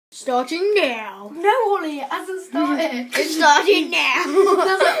Starting now. No, Ollie, it hasn't started. It's starting now.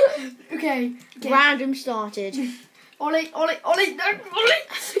 Okay. Random started. Ollie, no, Ollie.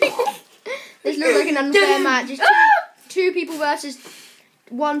 This looks like an unfair match. It's two people versus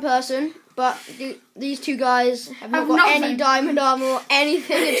one person, but these two guys have not got any diamond armor or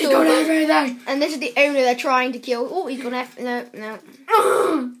anything at all. And this is the only they're trying to kill. Oh, he's got F. No.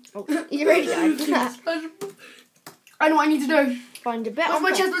 Oh, he's already died. I know what I need to do. Find a bit. Where's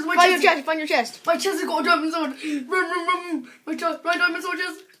my chest? Find your chest. My chest has got a diamond sword. Run. My diamond sword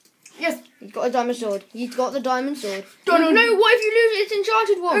chest. Yes. He's got a diamond sword. He's got the diamond sword. No, what if you lose it? It's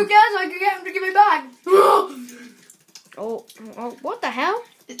enchanted one. Who cares? I can get him to give it back. Oh, what the hell?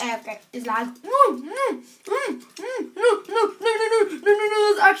 Okay, it's lag. No,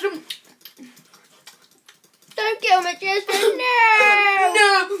 that's action. Don't kill my chest. No.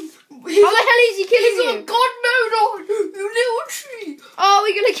 No. How the hell is he killing you? He's got God mode on. You little tree. Oh,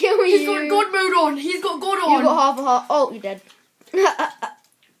 we're gonna kill you. He's got God mode on. He's got God on. You got half a heart. Oh, you're dead.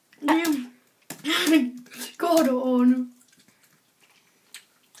 God on.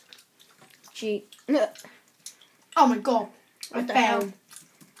 Cheat. Oh my God. What the hell?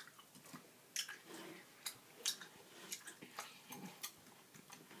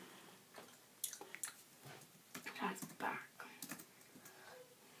 That's back.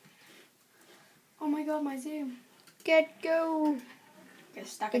 Oh my God, my zoom. Go. Get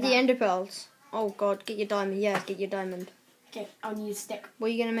stuck Get the ender pearls. Oh God, get your diamond. Yes, get your diamond. Okay, I'll need a stick. What are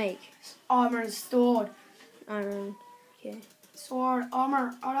you gonna make? Armor and sword. Iron. Okay. Sword,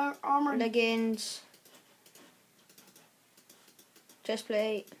 armor. Leggings.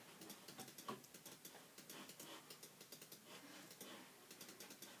 Chestplate.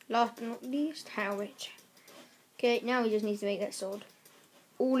 Last but not least, helmet. Okay, now he just needs to make that sword.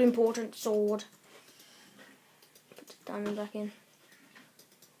 All important sword. Put the diamond back in.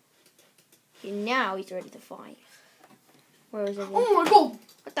 Okay, now he's ready to fight. Where is everyone? Oh my God!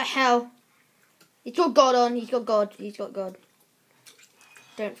 What the hell? He's got God on. He's got God.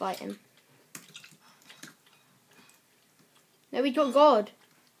 Don't fight him. No, he's got God.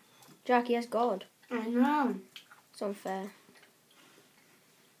 Jackie has God. I know. It's unfair.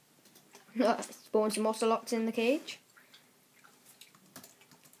 Spawn some ocelots in the cage.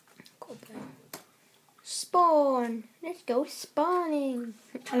 Spawn. Let's go spawning.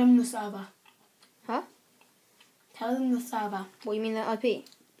 Tell him the server. Huh? Tell them the server. What, you mean the IP?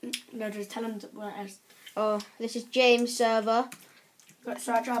 No, just tell them what it is. Oh, this is James' server. But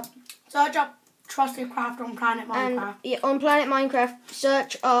search up Trusted Craft on Planet Minecraft. And yeah, on Planet Minecraft,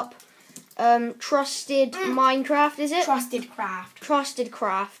 search up Trusted Minecraft, is it? Trusted Craft. Trusted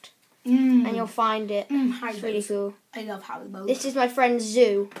Craft. And you'll find it. It's really cool. I love Harry Potter. This is my friend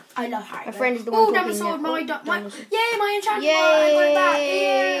Zoo. I love Harry My friend is the one talking now. now. Yay, my enchanted Yay! one. I got it back.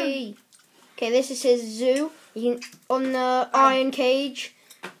 Yay! Okay, this is his zoo. You can, on the iron cage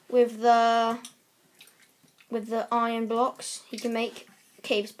with the iron blocks, he can make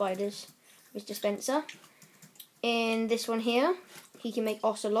cave spiders with his dispenser. In this one here, he can make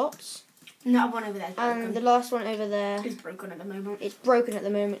ocelots. Another one over there. And the last one over there. It's broken at the moment. It's broken at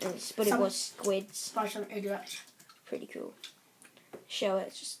the moment, but it was squids. By some idiots. Pretty cool. Show it.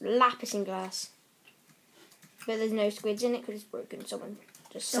 It's just lapis in glass. But there's no squids in it because it's broken.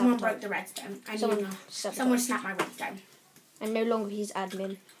 Someone broke the redstone. Someone snapped my redstone. And no longer he's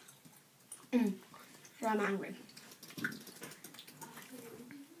admin. So I'm angry.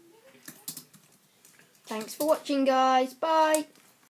 Thanks for watching, guys. Bye.